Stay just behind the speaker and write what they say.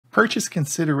Purchase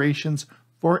considerations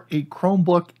for a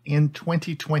Chromebook in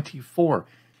 2024.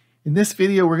 In this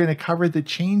video, we're going to cover the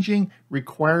changing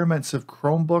requirements of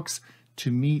Chromebooks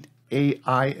to meet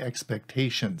AI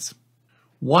expectations,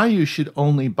 why you should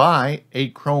only buy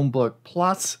a Chromebook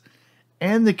Plus,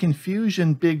 and the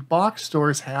confusion big box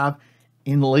stores have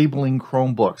in labeling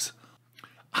Chromebooks.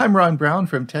 I'm Ron Brown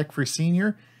from Tech for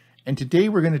Senior, and today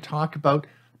we're going to talk about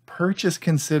purchase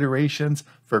considerations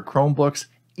for Chromebooks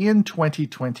in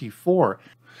 2024.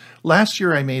 Last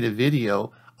year I made a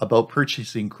video about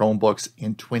purchasing Chromebooks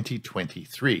in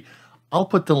 2023. I'll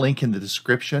put the link in the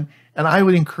description, and I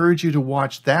would encourage you to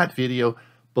watch that video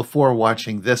before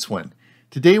watching this one.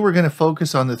 Today we're going to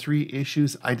focus on the three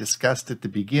issues I discussed at the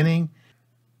beginning.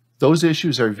 Those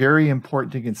issues are very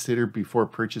important to consider before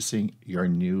purchasing your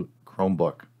new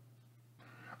Chromebook.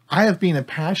 I have been a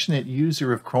passionate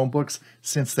user of Chromebooks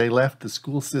since they left the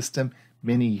school system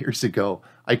many years ago.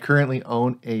 I currently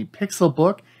own a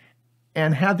Pixelbook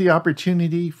and had the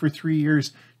opportunity for 3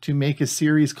 years to make a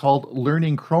series called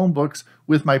Learning Chromebooks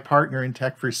with my partner in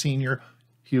Tech for Senior,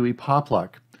 Huey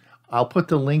Poplock. I'll put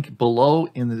the link below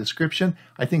in the description.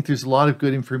 I think there's a lot of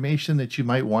good information that you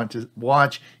might want to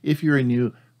watch if you're a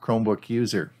new Chromebook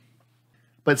user.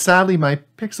 But sadly, my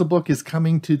Pixelbook is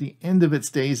coming to the end of its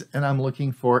days and I'm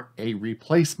looking for a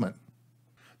replacement.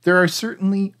 There are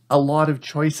certainly a lot of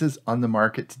choices on the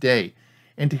market today.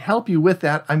 And to help you with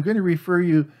that, I'm going to refer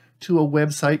you to a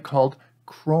website called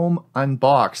Chrome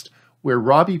Unboxed, where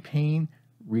Robbie Payne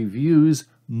reviews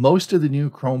most of the new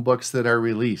Chromebooks that are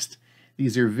released.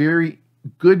 These are very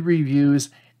good reviews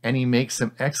and he makes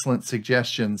some excellent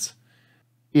suggestions.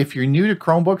 If you're new to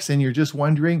Chromebooks and you're just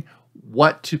wondering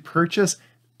what to purchase,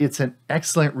 it's an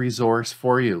excellent resource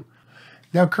for you.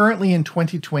 Now, currently in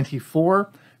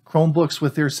 2024, Chromebooks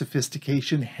with their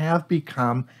sophistication have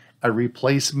become a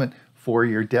replacement for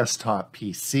your desktop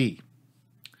PC.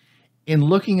 In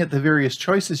looking at the various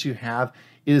choices you have,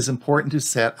 it is important to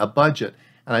set a budget,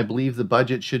 and I believe the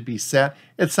budget should be set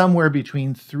at somewhere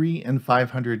between $300 and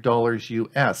 $500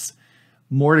 US.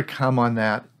 More to come on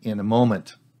that in a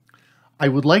moment. I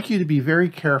would like you to be very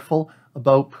careful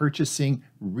about purchasing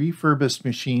refurbished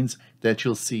machines that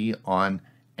you'll see on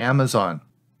Amazon.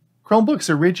 Chromebooks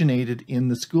originated in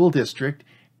the school district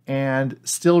and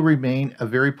still remain a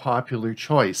very popular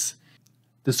choice.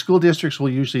 The school districts will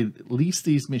usually lease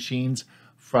these machines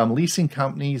from leasing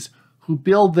companies who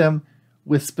build them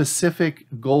with specific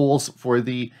goals for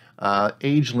the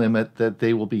age limit that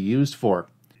they will be used for.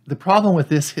 The problem with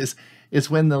this is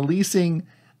when the leasing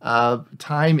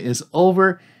time is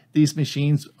over, these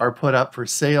machines are put up for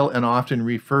sale and often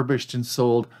refurbished and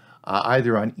sold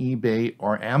either on eBay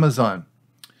or Amazon.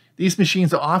 These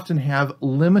machines often have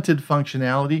limited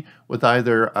functionality with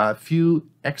either a few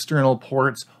external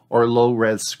ports or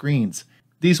low-res screens.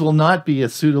 These will not be a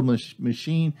suitable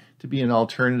machine to be an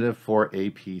alternative for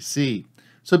a PC.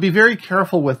 So be very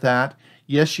careful with that.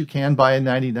 Yes, you can buy a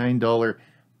 $99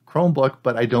 Chromebook,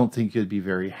 but I don't think you'd be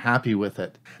very happy with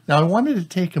it. Now, I wanted to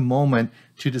take a moment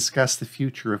to discuss the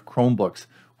future of Chromebooks,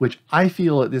 which I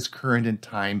feel at this current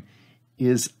time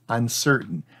is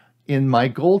uncertain. In my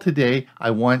goal today,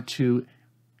 I want to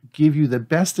give you the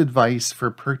best advice for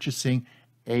purchasing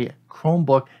a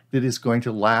Chromebook that is going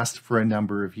to last for a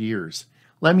number of years.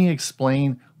 Let me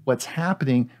explain what's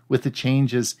happening with the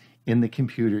changes in the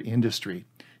computer industry.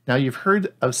 Now, you've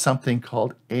heard of something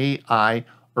called AI,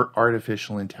 or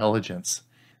artificial intelligence.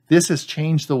 This has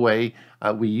changed the way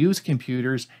we use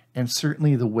computers and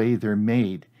certainly the way they're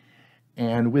made.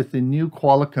 And with the new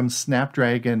Qualcomm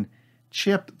Snapdragon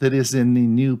chip that is in the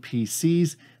new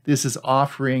PCs, this is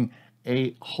offering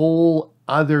a whole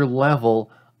other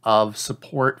level of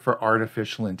support for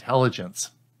artificial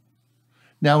intelligence.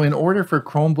 Now, in order for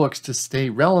Chromebooks to stay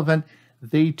relevant,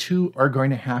 they too are going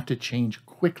to have to change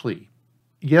quickly.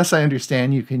 Yes, I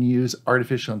understand you can use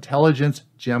artificial intelligence,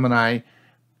 Gemini,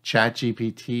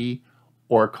 ChatGPT,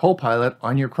 or Copilot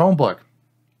on your Chromebook.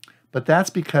 But that's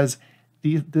because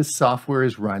this software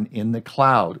is run in the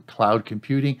cloud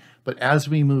computing. But as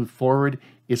we move forward,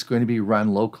 it's going to be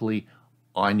run locally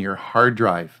on your hard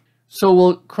drive. So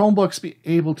will Chromebooks be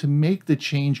able to make the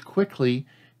change quickly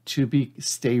to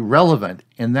stay relevant?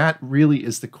 And that really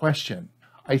is the question.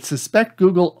 I suspect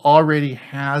Google already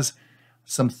has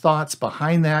some thoughts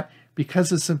behind that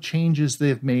because of some changes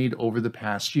they've made over the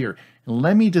past year. And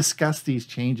let me discuss these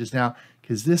changes now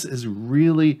because this is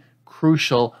really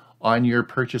crucial on your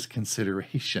purchase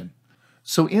consideration.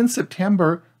 So in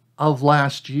September of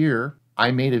last year,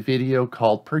 I made a video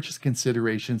called Purchase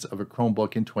Considerations of a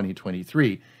Chromebook in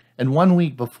 2023. And 1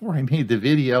 week before I made the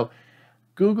video,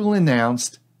 Google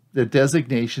announced the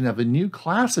designation of a new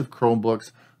class of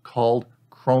Chromebooks called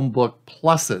Chromebook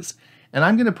Pluses. And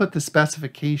I'm going to put the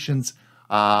specifications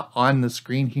on the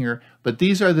screen here, but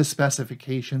these are the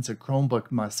specifications a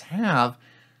Chromebook must have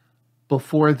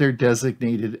before they're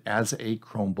designated as a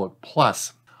Chromebook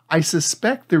Plus. I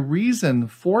suspect the reason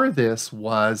for this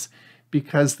was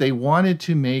because they wanted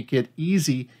to make it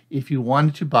easy if you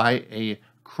wanted to buy a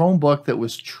Chromebook that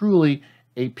was truly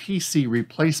a PC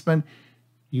replacement.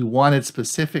 You wanted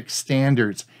specific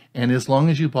standards, and as long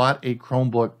as you bought a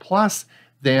Chromebook Plus,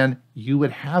 then you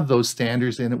would have those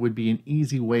standards, and it would be an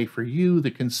easy way for you,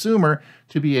 the consumer,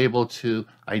 to be able to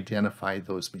identify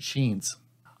those machines.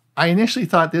 I initially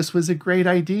thought this was a great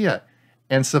idea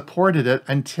and supported it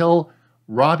until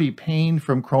Robbie Payne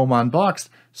from Chrome Unboxed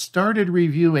started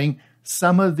reviewing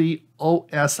some of the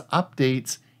OS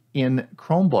updates in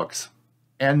Chromebooks.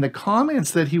 And the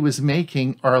comments that he was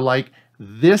making are like,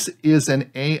 this is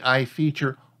an AI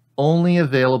feature only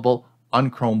available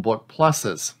on Chromebook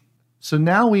Pluses. So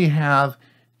now we have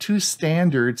two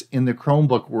standards in the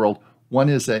Chromebook world. One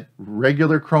is a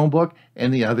regular Chromebook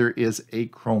and the other is a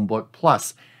Chromebook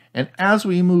Plus. And as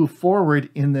we move forward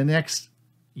in the next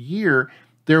year,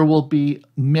 there will be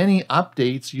many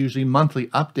updates, usually monthly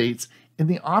updates, in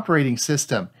the operating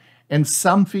system. And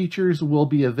some features will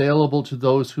be available to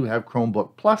those who have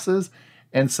Chromebook Pluses,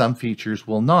 and some features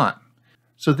will not.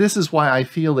 So this is why I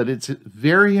feel that it's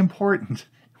very important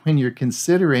when you're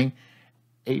considering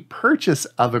a purchase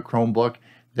of a Chromebook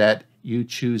that you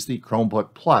choose the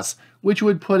Chromebook Plus, which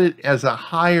would put it as a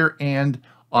higher end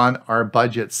on our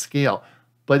budget scale.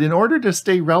 But in order to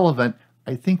stay relevant,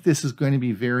 I think this is going to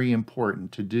be very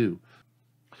important to do.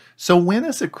 So when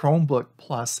is a Chromebook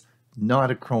Plus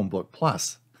not a Chromebook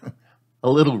Plus? A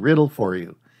little riddle for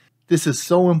you. This is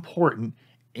so important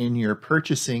in your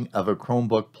purchasing of a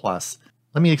Chromebook Plus.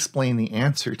 Let me explain the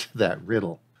answer to that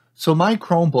riddle. So my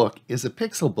Chromebook is a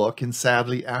Pixelbook, and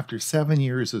sadly, after 7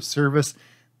 years of service,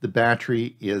 the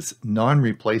battery is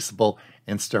non-replaceable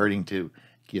and starting to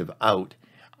give out.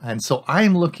 And so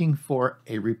I'm looking for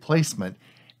a replacement,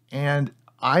 and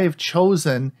I have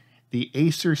chosen the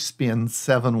Acer Spin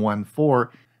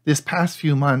 714. This past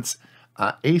few months,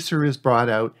 Acer has brought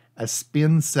out a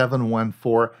Spin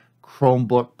 714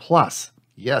 Chromebook Plus.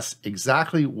 Yes,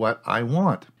 exactly what I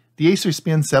want. The Acer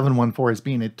Spin 714 has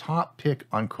been a top pick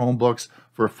on Chromebooks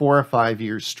for 4 or 5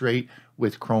 years straight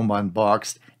with Chrome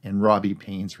Unboxed and Robbie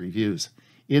Payne's reviews.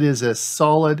 It is a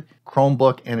solid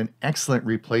Chromebook and an excellent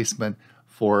replacement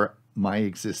for my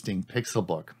existing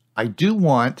Pixelbook. I do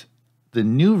want the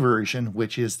new version,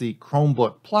 which is the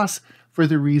Chromebook Plus, for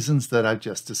the reasons that I've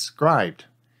just described.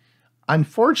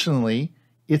 Unfortunately,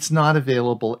 it's not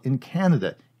available in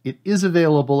Canada. It is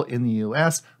available in the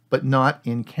US, but not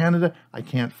in Canada. I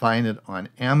can't find it on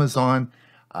Amazon.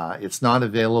 It's not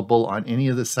available on any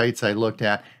of the sites I looked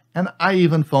at. And I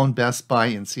even phoned Best Buy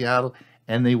in Seattle,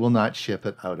 and they will not ship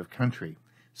it out of country.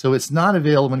 So it's not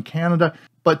available in Canada,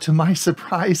 but to my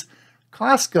surprise,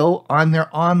 Costco on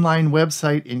their online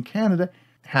website in Canada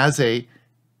has a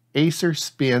Acer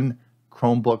Spin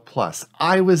Chromebook Plus.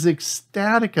 I was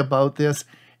ecstatic about this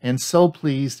and so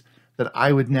pleased that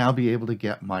I would now be able to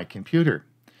get my computer.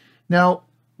 Now,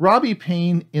 Robbie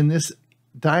Payne in this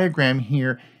diagram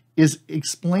here is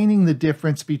explaining the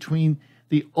difference between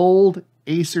the old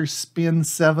Acer Spin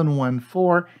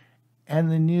 714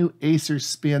 and the new Acer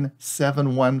Spin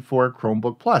 714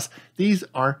 Chromebook Plus. These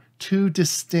are two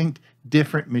distinct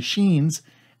different machines,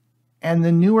 and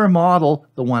the newer model,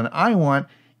 the one I want,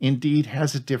 indeed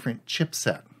has a different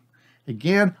chipset.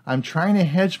 Again, I'm trying to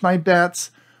hedge my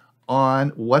bets on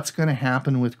what's going to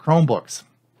happen with Chromebooks.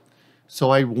 So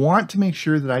I want to make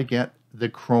sure that I get the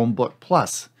Chromebook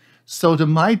Plus. So to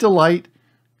my delight,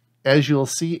 as you'll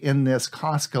see in this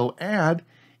Costco ad,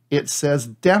 it says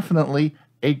definitely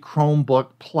a Chromebook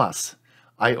Plus.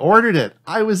 I ordered it.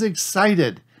 I was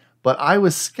excited, but I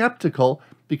was skeptical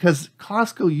because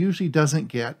Costco usually doesn't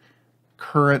get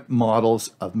current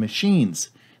models of machines.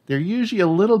 They're usually a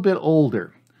little bit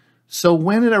older. So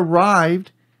when it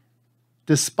arrived,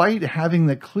 despite having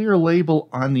the clear label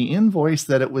on the invoice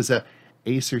that it was a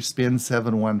Acer Spin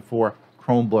 714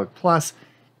 Chromebook Plus,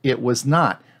 it was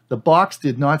not. The box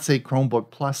did not say Chromebook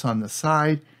Plus on the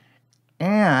side,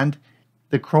 and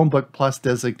the Chromebook Plus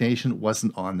designation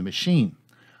wasn't on the machine.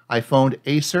 I phoned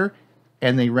Acer,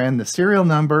 and they ran the serial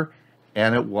number,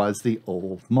 and it was the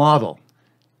old model.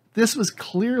 This was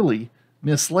clearly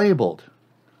mislabeled.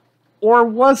 Or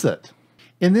was it?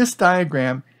 In this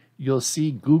diagram, you'll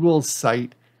see Google's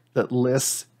site that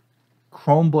lists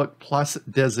Chromebook Plus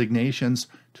designations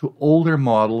to older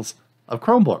models of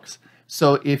Chromebooks.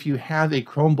 So if you have a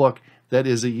Chromebook that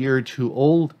is a year or two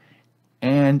old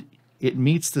and it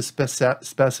meets the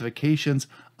specifications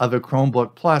of a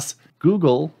Chromebook Plus,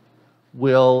 Google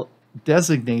will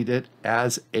designate it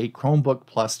as a Chromebook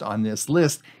Plus on this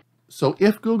list. So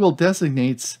if Google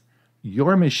designates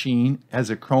your machine as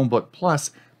a Chromebook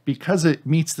Plus because it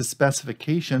meets the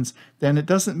specifications, then it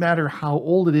doesn't matter how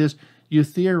old it is, you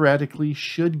theoretically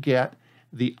should get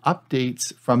the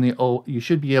updates from you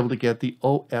should be able to get the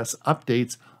OS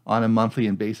updates on a monthly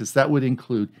basis. That would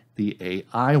include the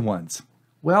AI ones.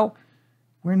 Well,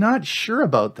 we're not sure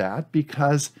about that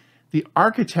because the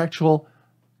architectural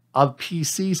of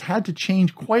PCs had to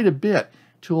change quite a bit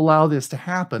to allow this to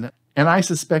happen. And I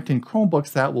suspect in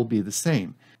Chromebooks that will be the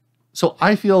same. So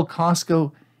I feel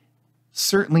Costco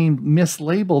certainly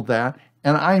mislabeled that,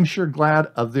 and I'm sure glad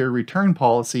of their return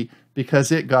policy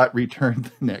because it got returned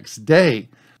the next day.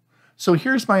 So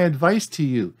here's my advice to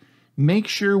you. Make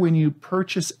sure when you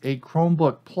purchase a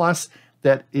Chromebook Plus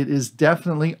that it is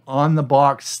definitely on the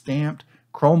box stamped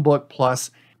Chromebook Plus,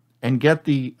 and get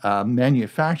the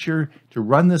manufacturer to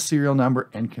run the serial number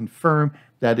and confirm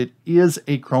that it is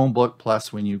a Chromebook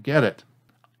Plus when you get it.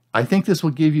 I think this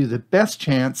will give you the best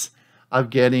chance of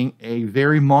getting a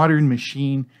very modern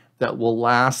machine that will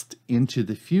last into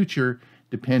the future,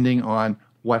 depending on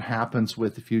what happens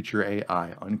with the future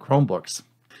AI on Chromebooks.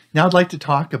 Now I'd like to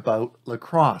talk about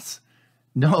Lacrosse.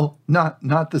 No,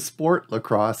 not the sport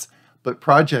lacrosse, but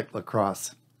Project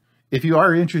Lacrosse. If you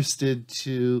are interested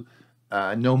to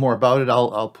know more about it,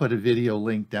 I'll put a video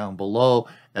link down below,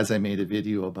 as I made a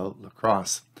video about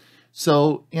Lacrosse.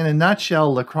 So in a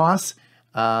nutshell, Lacrosse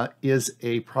is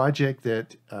a project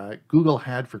that Google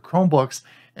had for Chromebooks,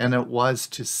 and it was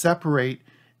to separate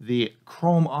the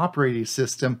Chrome operating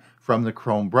system from the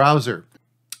Chrome browser.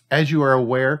 As you are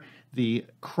aware, the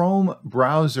Chrome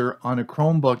browser on a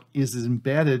Chromebook is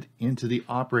embedded into the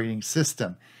operating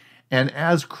system. And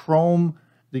as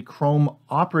the Chrome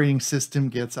operating system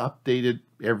gets updated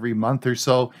every month or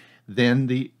so, then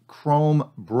the Chrome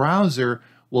browser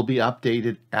will be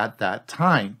updated at that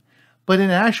time. But in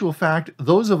actual fact,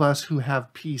 those of us who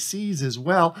have PCs as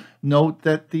well note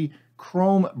that the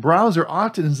Chrome browser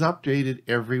often is updated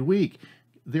every week.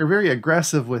 They're very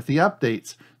aggressive with the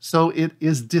updates, so it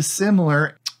is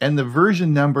dissimilar, and the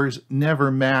version numbers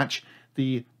never match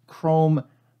the Chrome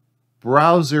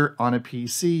browser on a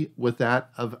PC with that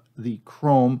of the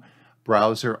Chrome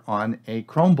browser on a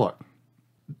Chromebook.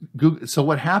 So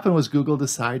what happened was Google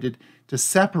decided to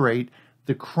separate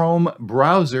the Chrome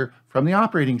browser from the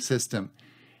operating system.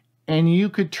 And you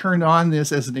could turn on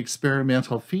this as an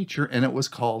experimental feature, and it was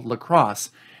called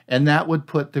Lacrosse. And that would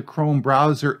put the Chrome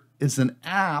browser as an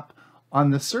app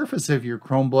on the surface of your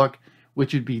Chromebook,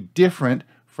 which would be different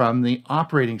from the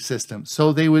operating system.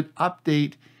 So they would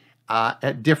update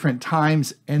at different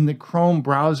times, and the Chrome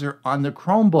browser on the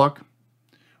Chromebook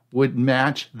would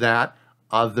match that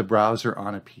of the browser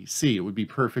on a PC. It would be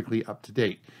perfectly up to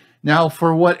date. Now,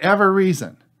 for whatever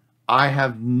reason, I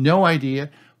have no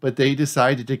idea, but they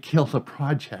decided to kill the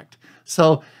project.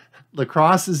 So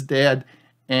Lacrosse is dead,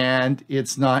 and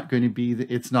it's not going to be,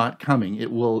 it's not coming.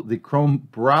 The Chrome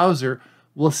browser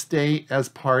will stay as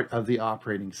part of the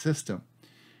operating system.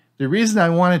 The reason I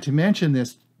wanted to mention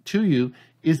this to you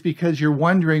is because you're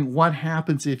wondering what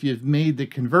happens if you've made the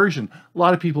conversion. A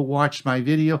lot of people watched my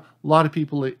video. A lot of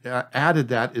people added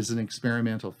that as an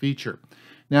experimental feature.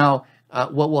 Now,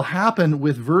 what will happen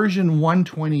with version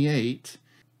 128,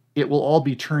 it will all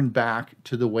be turned back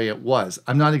to the way it was.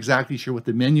 I'm not exactly sure what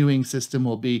the menuing system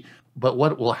will be, but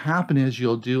what will happen is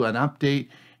you'll do an update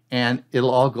and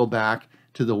it'll all go back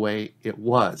to the way it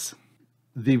was.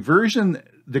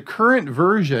 The current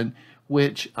version,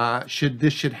 which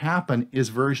this should happen, is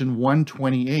version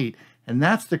 128, and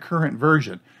that's the current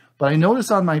version. But I notice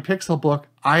on my Pixelbook,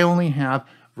 I only have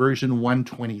version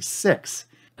 126,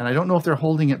 and I don't know if they're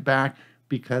holding it back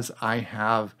because I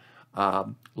have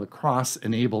Lacrosse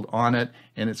enabled on it,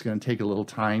 and it's going to take a little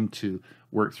time to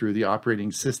work through the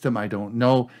operating system. I don't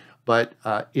know, but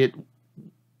it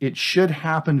should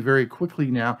happen very quickly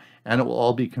now, and it will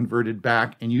all be converted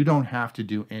back, and you don't have to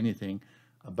do anything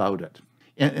about it.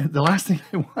 And the last thing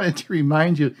I wanted to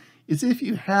remind you is if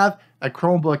you have a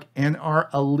Chromebook and are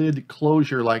a lid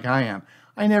closure like I am,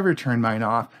 I never turn mine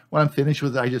off. When I'm finished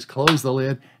with it, I just close the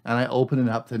lid and I open it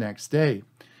up the next day.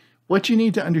 What you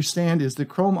need to understand is the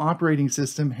Chrome operating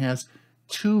system has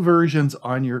two versions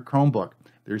on your Chromebook.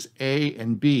 There's A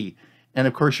and B. And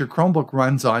of course, your Chromebook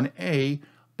runs on A,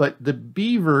 but the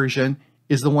B version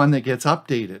is the one that gets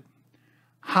updated.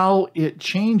 How it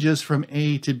changes from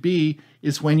A to B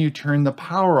is when you turn the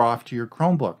power off to your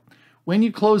Chromebook. When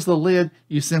you close the lid,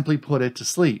 you simply put it to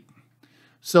sleep.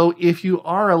 So if you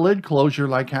are a lid closure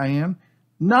like I am,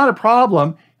 not a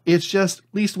problem. It's just at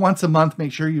least once a month,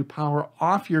 make sure you power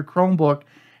off your Chromebook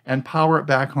and power it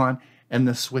back on, and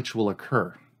the switch will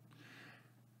occur.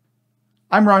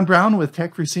 I'm Ron Brown with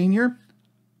Tech for Senior.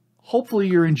 Hopefully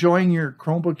you're enjoying your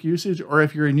Chromebook usage, or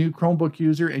if you're a new Chromebook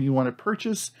user and you want to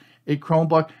purchase a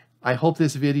Chromebook, I hope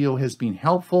this video has been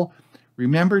helpful.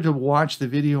 Remember to watch the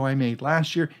video I made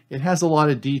last year. It has a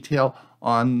lot of detail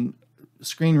on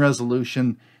screen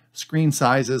resolution, screen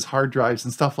sizes, hard drives,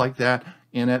 and stuff like that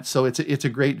in it. So it's a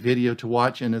great video to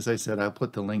watch. And as I said, I'll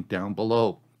put the link down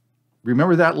below.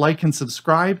 Remember that like and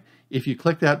subscribe. If you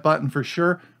click that button for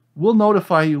sure, we'll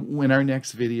notify you when our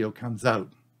next video comes out.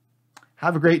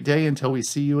 Have a great day until we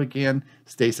see you again.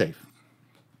 Stay safe.